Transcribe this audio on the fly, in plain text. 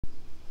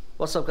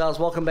What's up guys,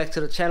 welcome back to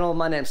the channel.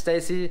 My name's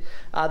Stacy.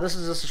 This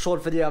is just a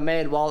short video I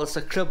made. Well, it's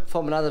a clip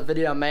from another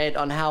video I made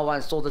on how I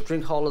installed the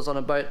drink holders on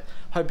a boat.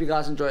 Hope you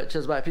guys enjoy it.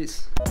 Cheers, bye,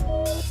 peace.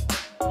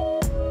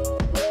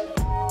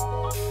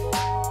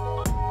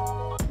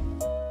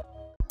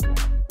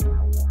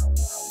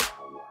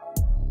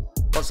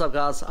 What's up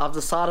guys, I've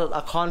decided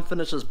I can't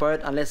finish this boat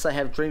unless I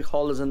have drink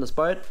holders in this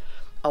boat.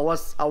 I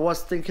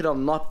was thinking of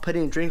not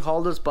putting drink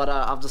holders, but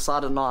I've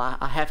decided no,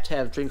 I have to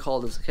have drink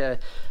holders. Okay,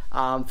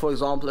 for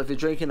example, if you're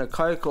drinking a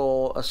Coke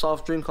or a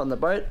soft drink on the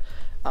boat,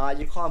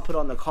 you can't put it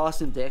on the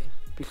casting deck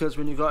because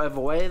when you go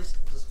over waves,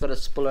 it's gonna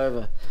spill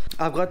over.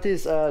 I've got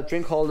these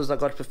drink holders I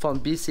got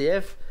from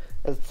BCF.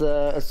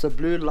 It's a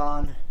Blue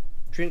Line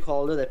drink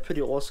holder. They're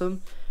pretty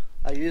awesome.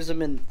 I use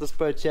them in this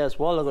boat here as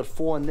well. I've got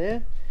 4 in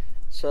there,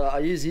 so I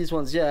use these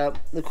ones here.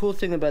 The cool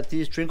thing about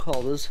these drink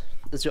holders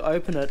is you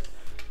open it,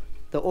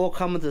 they all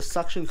come with a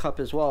suction cup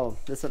as well.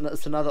 It's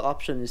another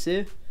option, you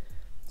see.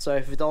 So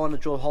if you don't want to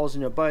drill holes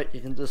in your boat,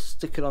 you can just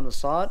stick it on the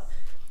side,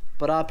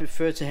 but I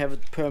prefer to have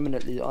it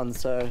permanently on,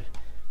 so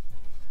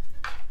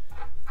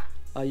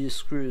I use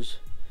screws.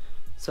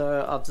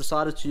 So I've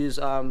decided to use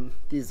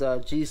these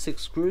G6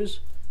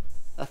 screws.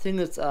 I think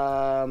it's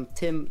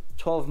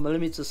 12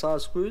 millimeter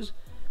size screws,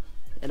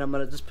 and I'm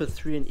gonna just put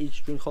 3 in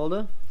each drink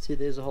holder. See,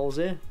 there's the holes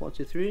there, 1,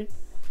 2, 3.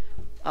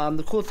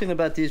 The cool thing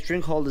about these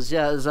drink holders,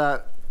 yeah, is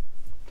that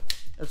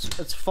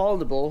it's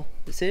foldable,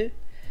 you see,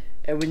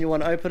 and when you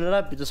want to open it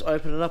up, you just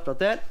open it up like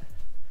that,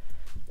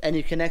 and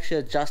you can actually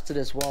adjust it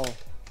as well.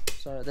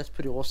 So that's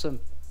pretty awesome.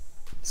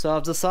 So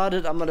I've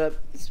decided I'm gonna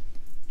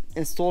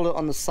install it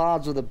on the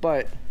sides of the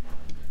boat.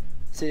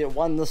 See,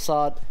 one this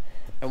side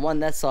and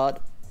one that side.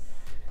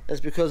 It's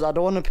because I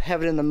don't want to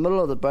have it in the middle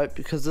of the boat,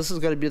 because this is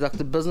going to be like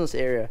the business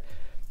area,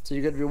 so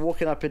you're going to be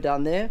walking up and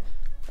down there.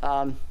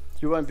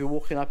 You won't be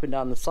walking up and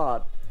down the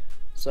side,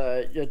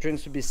 so your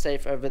drinks will be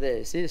safe over there,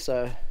 you see.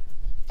 So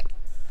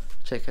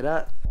check it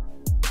out.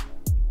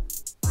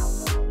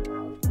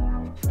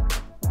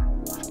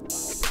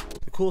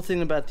 The cool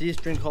thing about these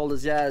drink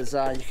holders, yeah, is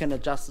you can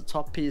adjust the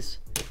top piece.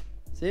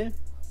 See,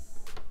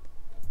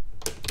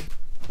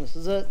 this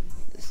is it.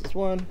 This is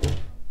one.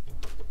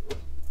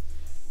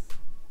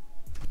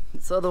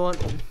 This other one.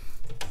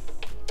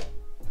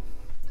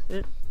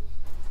 See?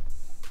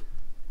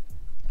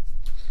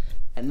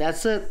 And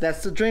that's it.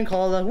 That's the drink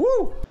holder.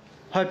 Woo!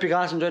 Hope you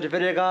guys enjoyed the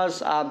video, guys.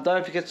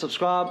 Don't forget to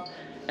subscribe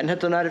and hit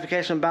the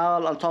notification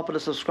bell on top of the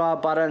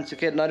subscribe button to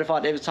get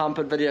notified every time I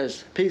put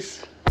videos.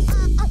 Peace.